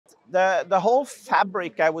The whole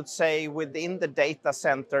fabric, I would say, within the data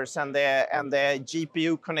centers and the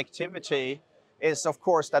GPU connectivity is, of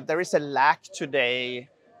course, that there is a lack today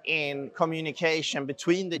in communication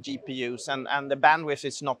between the GPUs, and the bandwidth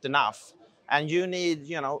is not enough. And you need,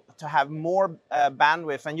 to have more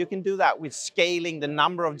bandwidth, and you can do that with scaling the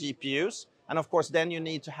number of GPUs. And of course, then you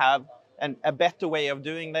need to have a better way of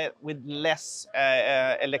doing that with less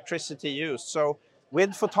electricity used. So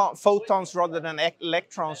with photons rather than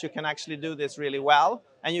electrons, you can actually do this really well,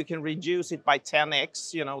 and you can reduce it by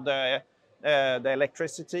 10x, the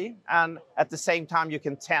electricity, and at the same time you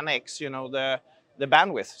can 10x, the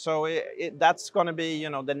bandwidth. So that's going to be,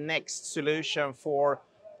 the next solution for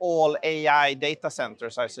all AI data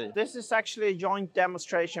centers, I see. This is actually a joint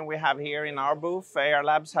demonstration we have here in our booth. Ayar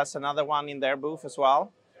Labs has another one in their booth as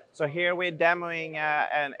well. So here we're demoing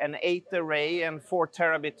an 8 array and 4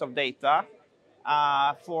 terabits of data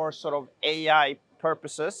for sort of AI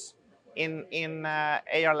purposes. In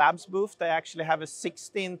Ayar Labs booth, they actually have a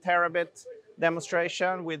 16 terabit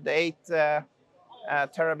demonstration with the 8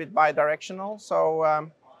 terabit bidirectional. So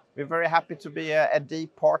we're very happy to be a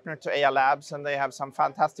deep partner to Ayar Labs, and they have some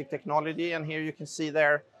fantastic technology. And here you can see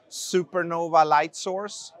their SuperNova light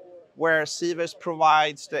source, where Sivers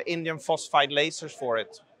provides the indium phosphide lasers for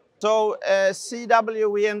it. So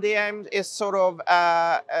CW WDM is sort of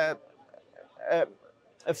a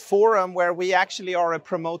forum where we actually are a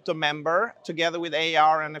promoter member together with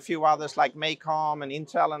Ayar and a few others like MACOM and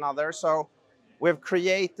Intel and others. So we've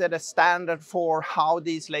created a standard for how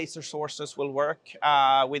these laser sources will work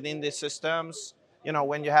within these systems.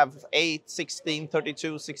 When you have 8, 16,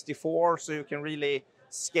 32, 64, so you can really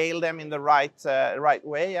scale them in the right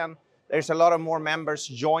way. And there's a lot of more members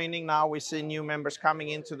joining now. We see new members coming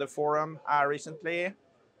into the forum recently.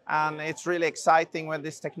 And it's really exciting when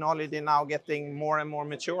this technology now getting more and more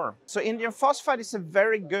mature. So indium phosphide is a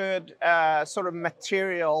very good sort of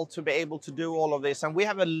material to be able to do all of this. And we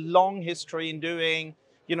have a long history in doing,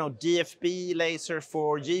 DFB laser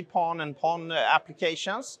for GPON and PON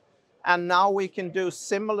applications. And now we can do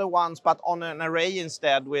similar ones, but on an array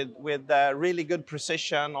instead with really good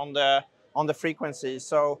precision on the frequencies.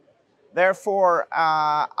 So therefore,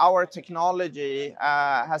 our technology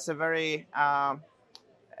has a very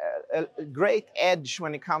a great edge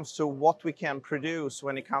when it comes to what we can produce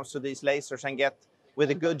when it comes to these lasers and get with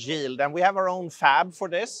a good yield. And we have our own fab for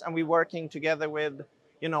this, and we're working together with,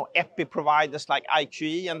 epi providers like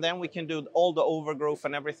IQE, and then we can do all the overgrowth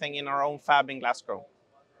and everything in our own fab in Glasgow.